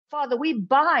Father, we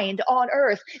bind on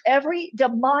earth every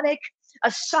demonic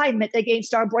assignment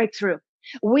against our breakthrough.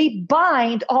 We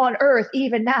bind on earth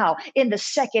even now in the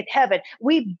second heaven.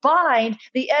 We bind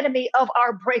the enemy of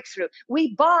our breakthrough.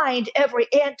 We bind every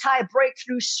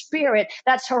anti-breakthrough spirit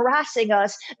that's harassing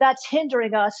us, that's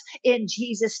hindering us in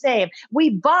Jesus' name. We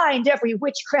bind every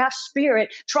witchcraft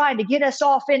spirit trying to get us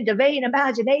off into vain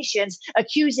imaginations,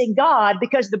 accusing God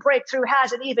because the breakthrough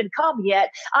hasn't even come yet.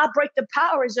 I break the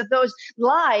powers of those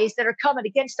lies that are coming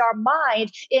against our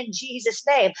mind in Jesus'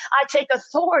 name. I take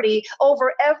authority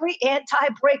over every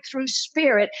anti-breakthrough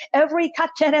spirit, every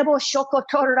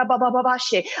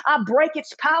I break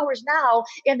its powers now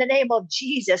in the name of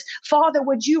Jesus. Father,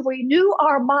 would you renew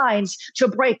our minds to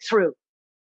breakthrough?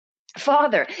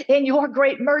 Father, in your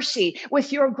great mercy,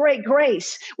 with your great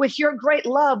grace, with your great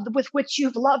love with which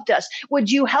you've loved us,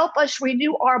 would you help us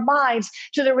renew our minds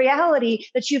to the reality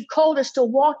that you've called us to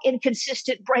walk in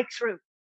consistent breakthrough?